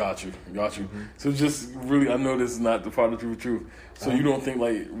first. Got you. So just really, I know this is not the part of the truth. So you don't think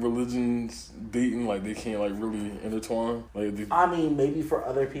like religions dating, like they can't like really intertwine? I mean, maybe for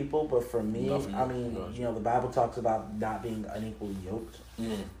other people, but for me, you know, the Bible talks about not being unequally yoked.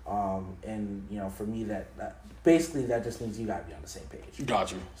 And you know, for me, that basically that just means you gotta be on the same page.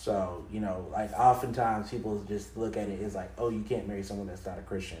 Got you. So, you know, like oftentimes people just look at it as like, oh, you can't marry someone that's not a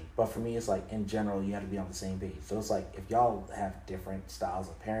Christian. But for me, it's like in general, you have to be on the same page. So it's like if y'all have different styles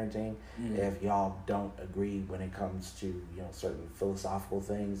of parenting, if y'all don't agree when it comes to, you know, certain philosophical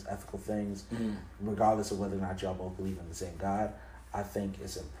things, ethical things, regardless of whether or not y'all both believe in the same God, I think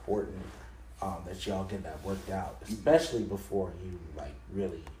it's important that y'all get that worked out, especially before you like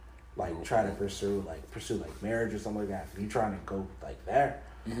really like try to pursue like marriage or something like that. If you're trying to go like that,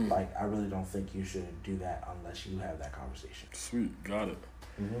 like I really don't think you should do that unless you have that conversation. Sweet, got it.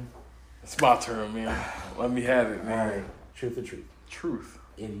 It's my turn, man. Let me have it, man. All right, truth or truth? Truth.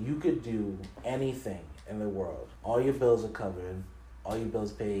 If you could do anything in the world, all your bills are covered, all your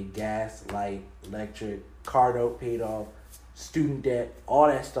bills paid, gas, light, electric, car note paid off, student debt, all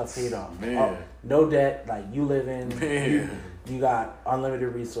that stuff paid off. Man. No debt, like you live in, you got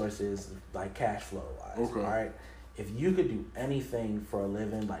unlimited resources, like cash flow wise. Okay. All right. If you could do anything for a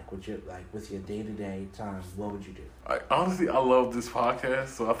living, like with your day-to-day time, what would you do? Honestly, I love this podcast,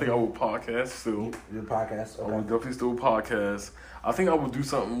 so I think I would podcast still. Your podcast? Okay. I would definitely still podcast. I think I would do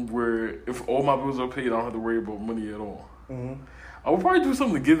something where if all my bills are paid, I don't have to worry about money at all. I would probably do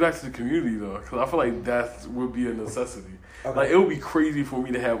something to give back to the community, though, because I feel like that would be a necessity. Okay. Like, it would be crazy for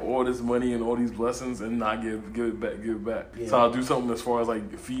me to have all this money and all these blessings and not give it back. Yeah. So I'll do something as far as,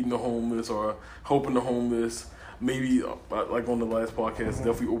 like, feeding the homeless or helping the homeless. Maybe, like on the last podcast,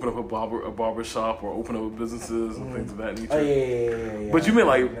 definitely open up a barber shop or open up businesses and things of that nature. Oh, yeah. But you meant,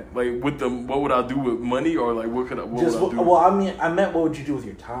 like with them, what would I do with money, or, like, what would I do? Well, I meant what would you do with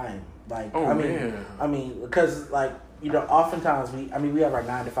your time? Like, I mean, because, like, you know, oftentimes we have our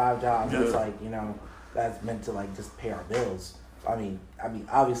 9-to-5 jobs. Yeah. It's like, you know, that's meant to like just pay our bills. I mean,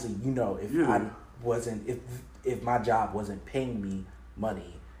 obviously, you know, if my job wasn't paying me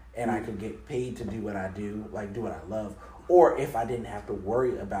money and I could get paid to do what I do, like do what I love, or if I didn't have to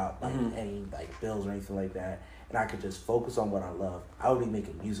worry about like any like bills or anything like that, and I could just focus on what I love, I would be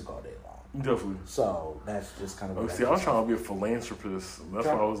making music all day long. Definitely. So that's just kind of. I was trying to be a philanthropist. That's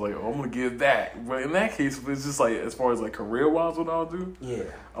why I was like, I'm gonna give that. But in that case, it's just like as far as like career wise, what I'll do. Yeah.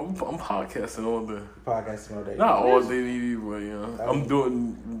 I'm podcasting all day. Podcasting all day. Not all day, but I'm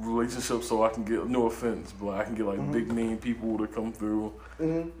doing relationships so I can get, no offense, but I can get like big name people to come through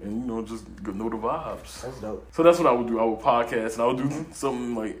and just know the vibes. That's dope. So that's what I would do. I would podcast and I would do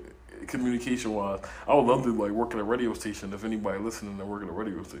something like communication wise. I would love to like work at a radio station if anybody listening to work at a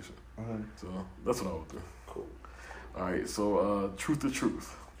radio station. So that's what I would do. Cool. All right. So truth or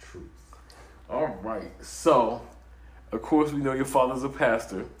truth. Truth. All right. So of course we know your father's a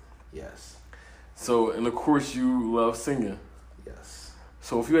pastor. Yes. So and of course you love singing. Yes.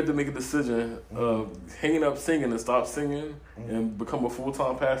 So if you had to make a decision of hanging up singing and stop singing and become a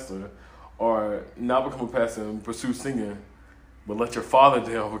full-time pastor, or not become a pastor and pursue singing, but let your father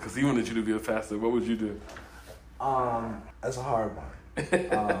down because he wanted you to be a pastor, what would you do? That's a hard one.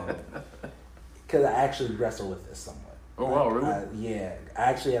 Because I actually wrestle with this somewhat. Oh, wow, really? Yeah. I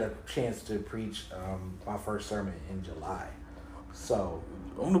actually had a chance to preach my first sermon in July. So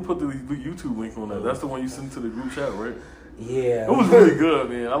I'm going to put the YouTube link on that. That's the one you sent to the group chat, right? Yeah. It was really good,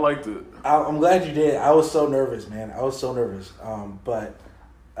 man. I liked it. I'm glad you did. I was so nervous, man. I was so nervous. But,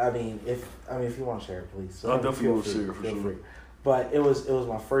 if you want to share it, please. I definitely will share it for sure. Free. But it was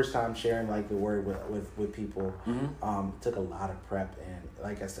my first time sharing like the word with people. It took a lot of prep, and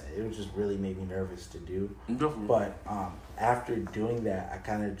like I said, it was just really made me nervous to do. Definitely. But after doing that, I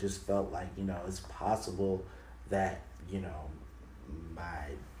kind of just felt like it's possible that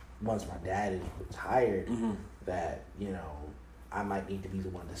once my dad is retired, that I might need to be the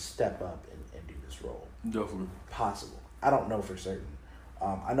one to step up and do this role. Definitely. Possible. I don't know for certain.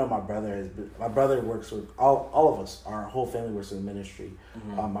 I know my brother works with all of us. Our whole family works in ministry.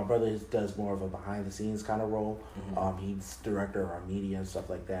 My brother does more of a behind the scenes kind of role. He's director of our media and stuff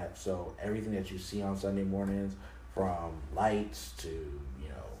like that. So everything that you see on Sunday mornings, from lights to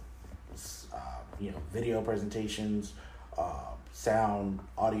video presentations, sound,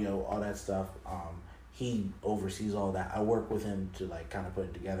 audio, all that stuff. He oversees all that. I work with him to like kind of put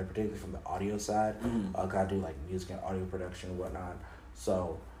it together, particularly from the audio side. I do like music and audio production and whatnot.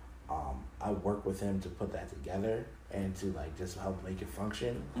 So I work with him to put that together and to like just help make it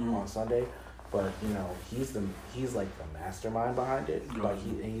function on Sunday. But he's like the mastermind behind it. Like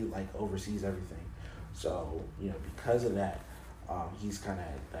he like oversees everything. So because of that, he's kind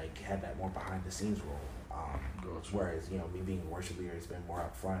of like had that more behind the scenes role. Whereas me being a worship leader has been more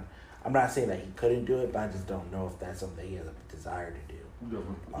up front. I'm not saying that he couldn't do it, but I just don't know if that's something he has a desire to do.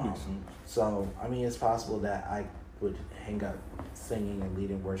 So it's possible that I would hang up singing and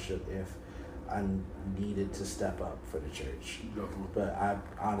leading worship if I needed to step up for the church. But I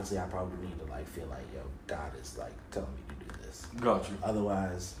probably need to like feel like God is like telling me to do this. Gotcha.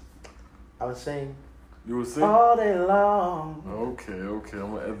 Otherwise, I would sing. You would sing all day long. Okay. I'm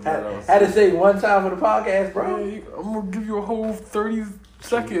gonna edit that out. Had to sing one time for the podcast, bro. Yeah, I'm gonna give you a whole 30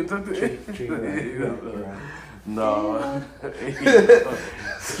 seconds at the end. No.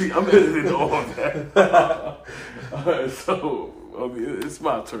 See, I'm editing all of that. Alright, so it's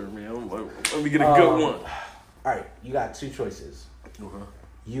my turn, man. Let me get a good one. Alright, you got two choices. Okay.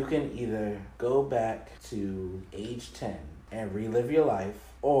 You can either go back to age 10 and relive your life,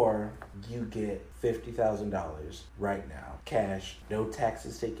 or you get $50,000 right now, cash, no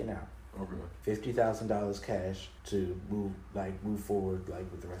taxes taken out. Okay. $50,000 cash to move forward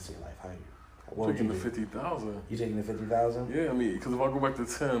with the rest of your life. How you? Taking the 50,000. You taking the 50,000? Yeah, because if I go back to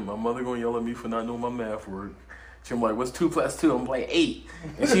 10, my mother gonna yell at me for not knowing my math work. She's like, "What's 2 plus 2?" I'm like, 8.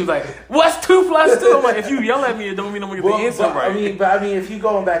 And she's like, "What's 2 plus 2?" I'm like, if you yell at me, it don't mean I'm gonna get the answer right. If you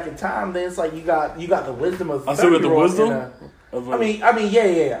going back in time, then it's like you got the wisdom of. I still got the wisdom. Yeah. All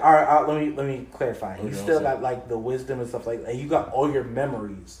right, let me clarify. You still got like the wisdom and stuff like that. You got all your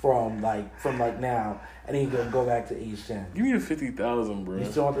memories from now, and then you go back to age 10. Give me the 50,000, bro. You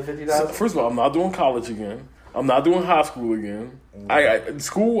still want the 50,000? First of all, I'm not doing college again. I'm not doing high school again.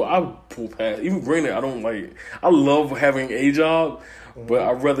 School, I pull past. Even granted, I love having a job, but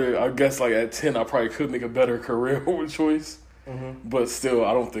I guess at 10, I probably could make a better career choice. But still,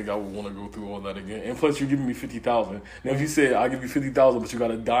 I don't think I would want to go through all that again. And plus, you're giving me 50,000. Now, if you said I'll give you 50,000, but you got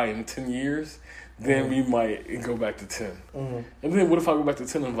to die in 10 years, then we might go back to 10. And then what if I go back to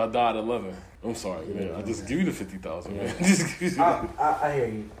 10 and if I die at 11? I'm sorry, man. I just give you the 50,000, man. I hear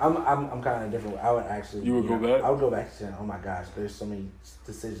you. I'm kind of different. I would actually. You would go back? I would go back to 10. Oh my gosh, there's so many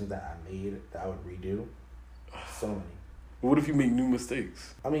decisions that I made that I would redo. So many. What if you make new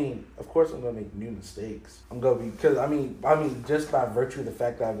mistakes? Of course I'm gonna make new mistakes. Because just by virtue of the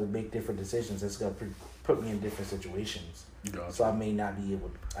fact that I would make different decisions, it's gonna put me in different situations. Gotcha. So I may not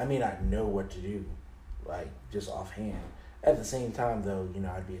know what to do, like, just offhand. At the same time, though,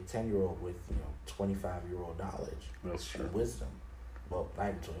 I'd be a 10-year-old with, 25-year-old knowledge. That's true. And wisdom. Well, I'm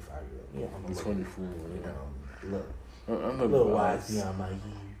a 25-year-old. I'm 24. A little wise beyond my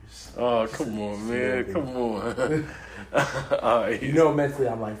years. Oh, come on, man. Come on. All right. Mentally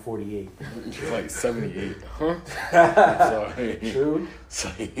I'm like 48. You're like 78. Huh? Sorry. True.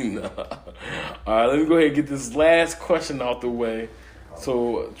 Sorry, nah. All right, let me go ahead and get this last question out the way.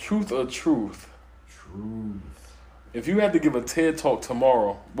 So, truth or truth? Truth. If you had to give a TED Talk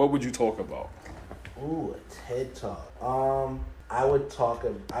tomorrow, what would you talk about? Ooh, a TED Talk. I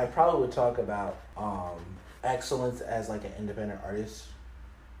probably would talk about excellence as like an independent artist.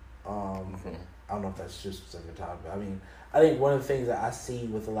 I don't know if that's just specific topic, but I think one of the things that I see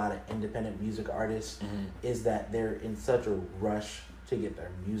with a lot of independent music artists is that they're in such a rush to get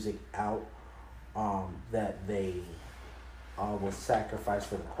their music out that they will sacrifice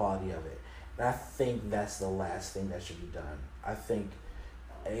for the quality of it. And I think that's the last thing that should be done. I think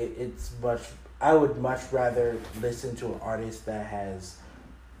I would much rather listen to an artist that has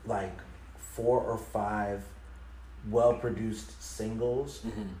like 4 or 5 well-produced singles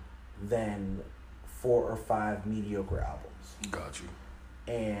than 4 or 5 mediocre albums. Got you.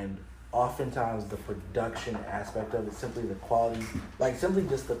 And oftentimes the production aspect of it, simply the quality, like simply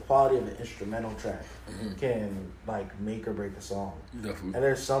just the quality of an instrumental track can like make or break a song. Definitely. And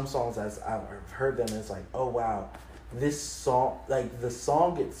there's some songs that I've heard them and it's like, oh wow, this song, like the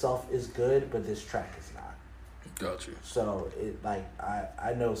song itself is good, but this track is not. Got you. So it like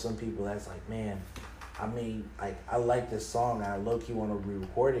I know some people that's like, man, I like this song and I low-key want to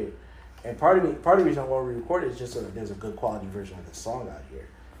re-record it. And part of the reason I want to re-record it is just so that there's a good quality version of this song out here.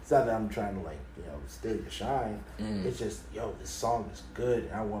 It's not that I'm trying to steal your shine. It's just, this song is good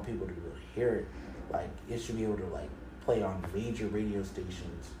and I want people to be able to hear it. Like, it should be able to like play on major radio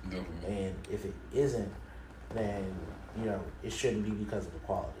stations. Definitely. And if it isn't, then, it shouldn't be because of the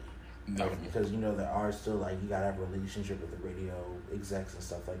quality. Definitely. Because, there are still, like, you got to have a relationship with the radio execs and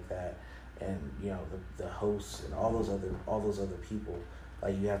stuff like that. And, the hosts and all those other people.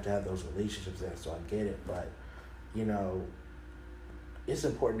 Like, you have to have those relationships there, so I get it. But, it's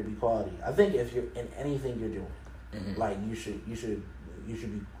important to be quality. I think if you're in anything you're doing, like, you should be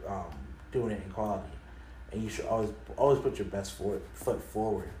doing it in quality. And you should always put your best foot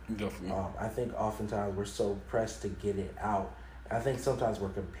forward. Definitely. I think oftentimes we're so pressed to get it out. I think sometimes we're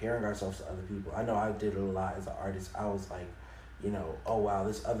comparing ourselves to other people. I know I did it a lot as an artist. I was like, oh wow,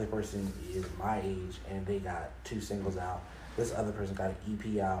 this other person is my age and they got 2 singles out. This other person got an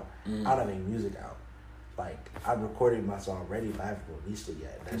EP out. I don't have any music out. Like, I've recorded my song already, but I haven't released it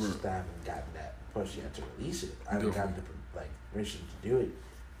yet. That's just that I haven't gotten that push yet to release it. I haven't gotten the permission to do it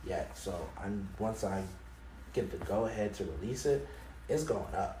yet. So once I get the go ahead to release it, it's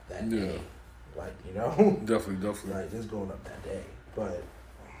going up that day. Like, Definitely. Like, it's going up that day. But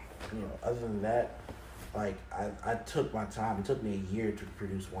other than that, like, I took my time. It took me a year to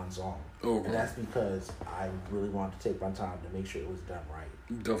produce one song. Oh, and that's because I really wanted to take my time to make sure it was done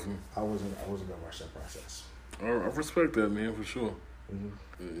right. Definitely. I wasn't gonna rush that process. I respect that, man, for sure.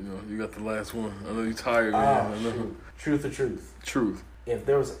 You got the last one. I know you're tired, man. I know. Truth or truth? Truth. If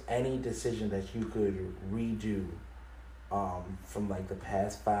there was any decision that you could redo from like the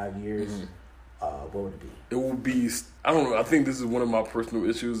past 5 years, what would it be? It would be, I don't know, I think this is one of my personal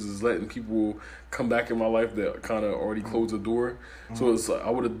issues, is letting people come back in my life that kind of already closed the door. So it's like, I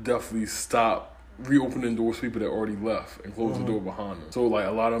would have definitely stopped reopening doors for people that already left and closed the door behind them. So like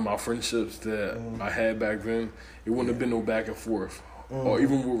a lot of my friendships that I had back then, it wouldn't have been no back and forth. Or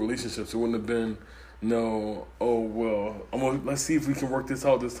even with relationships, it wouldn't have been no, let's see if we can work this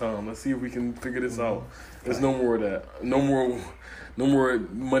out this time. Let's see if we can figure this out. There's no more of that. No more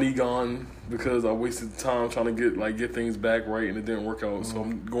money gone because I wasted time trying to get things back right and it didn't work out. So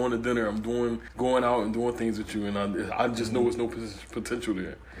I'm going to dinner. I'm going out and doing things with you, and I just know there's no potential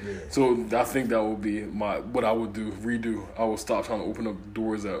there. Yeah. So I think that would be what I would redo. I would stop trying to open up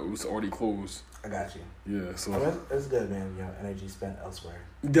doors that was already closed. I got you. Yeah, so that's good, man. Energy spent elsewhere.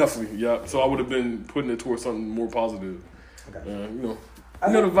 Definitely, yeah. So I would have been putting it towards something more positive. I got you. You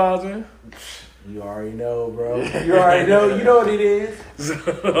know the vibes, man. You already know, bro. You already know. You know what it is.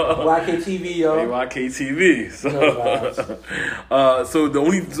 YKTV, yo. YKTV. So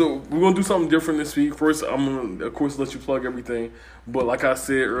we're gonna do something different this week. First, I'm gonna, of course, let you plug everything. But like I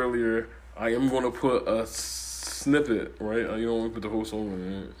said earlier, I am gonna put a snippet, right? You don't want to put the whole song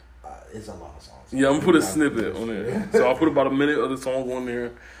in it. It's a long song. Yeah, I'm gonna put a snippet on there. So I'll put about a minute of the song on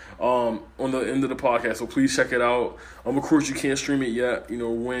there. on the end of the podcast. So please check it out. Of course, you can't stream it yet. You know,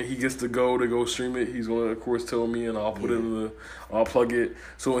 when he gets to go stream it, he's going to, of course, tell me, and I'll put it in I'll plug it.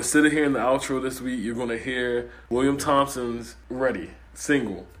 So instead of hearing the outro this week, you're going to hear William Thompson's Ready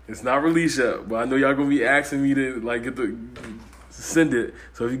single. It's not released yet, but I know y'all going to be asking me to, like, send it.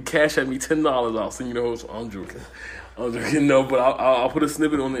 So if you cash at me $10, I'll send you the whole song. I'm joking. No, but I'll put a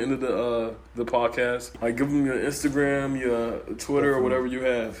snippet on the end of the podcast. Like, give them your Instagram, your Twitter, or whatever you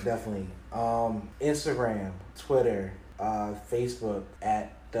have. Definitely. Instagram, Twitter, Facebook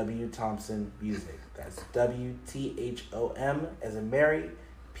at W Thompson Music. That's WTHOM as in Mary,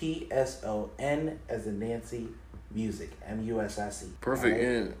 PSON as in Nancy, Music, MUSIC. Perfect. Right?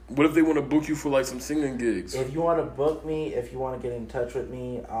 And what if they want to book you for like some singing gigs? If you want to book me, if you want to get in touch with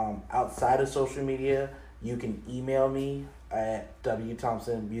me outside of social media, you can email me at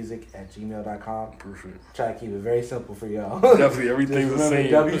wthompsonmusic@gmail.com. Perfect. Try to keep it very simple for y'all. Definitely, everything's the same.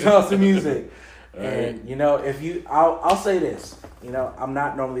 W Thompson Music. And right. you know, if you, I'll say this. You know, I'm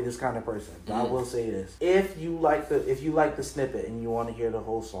not normally this kind of person, but I will say this: if you like the snippet and you want to hear the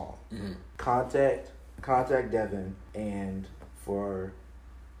whole song, contact Devin, and for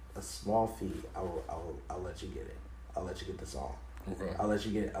a small fee, I'll let you get it. I'll let you get the song. Okay. I'll let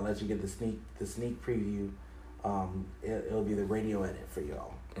you get the sneak preview. It'll be the radio edit for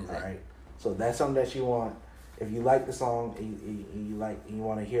y'all. Okay. All right. So that's something that you want. If you like the song and you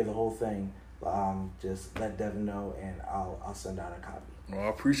want to hear the whole thing, just let Devin know and I'll send out a copy. Well, I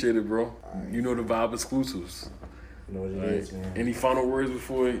appreciate it, bro. Right. You know the Vibe exclusives. You know what it is, man. Any final words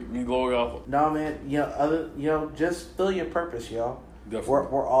before we log out? No, man. Just feel your purpose, y'all. Definitely.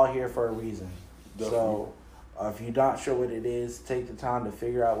 We're all here for a reason. Definitely. So if you're not sure what it is, take the time to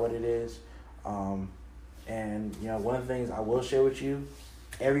figure out what it is. And one of the things I will share with you,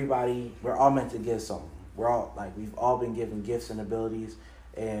 we're all meant to give something. We've all been given gifts and abilities,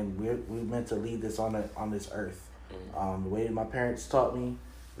 and we're meant to lead this on this earth. The way that my parents taught me,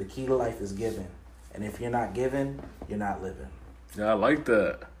 the key to life is giving. And if you're not giving, you're not living. Yeah, I like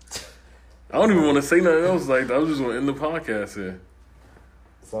that. I don't even want to say nothing else like that. I was just going to end the podcast here.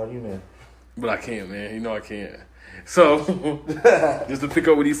 It's all you, man. But I can't, man. You know I can't. So, just to pick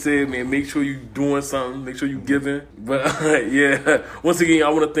up what he said, man, make sure you doing something. Make sure you giving. But, yeah, once again, I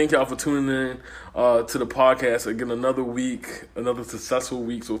want to thank y'all for tuning in to the podcast. Again, another week, another successful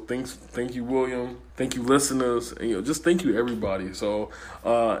week. So, thank you, William. Thank you, listeners. And, just thank you, everybody. So,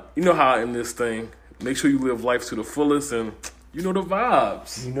 you know how I end this thing. Make sure you live life to the fullest, and you know the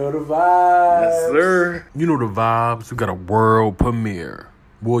vibes. You know the vibes. Yes, sir. You know the vibes. We got a world premiere.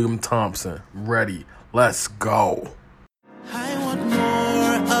 William Thompson, Ready. Let's go. I want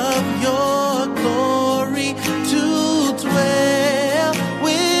more of your glory to dwell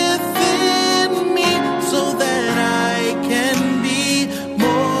within me so that I can be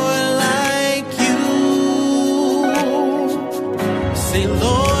more like you. Say,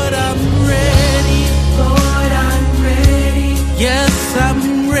 Lord, I'm ready. Lord, I'm ready. Yes, I'm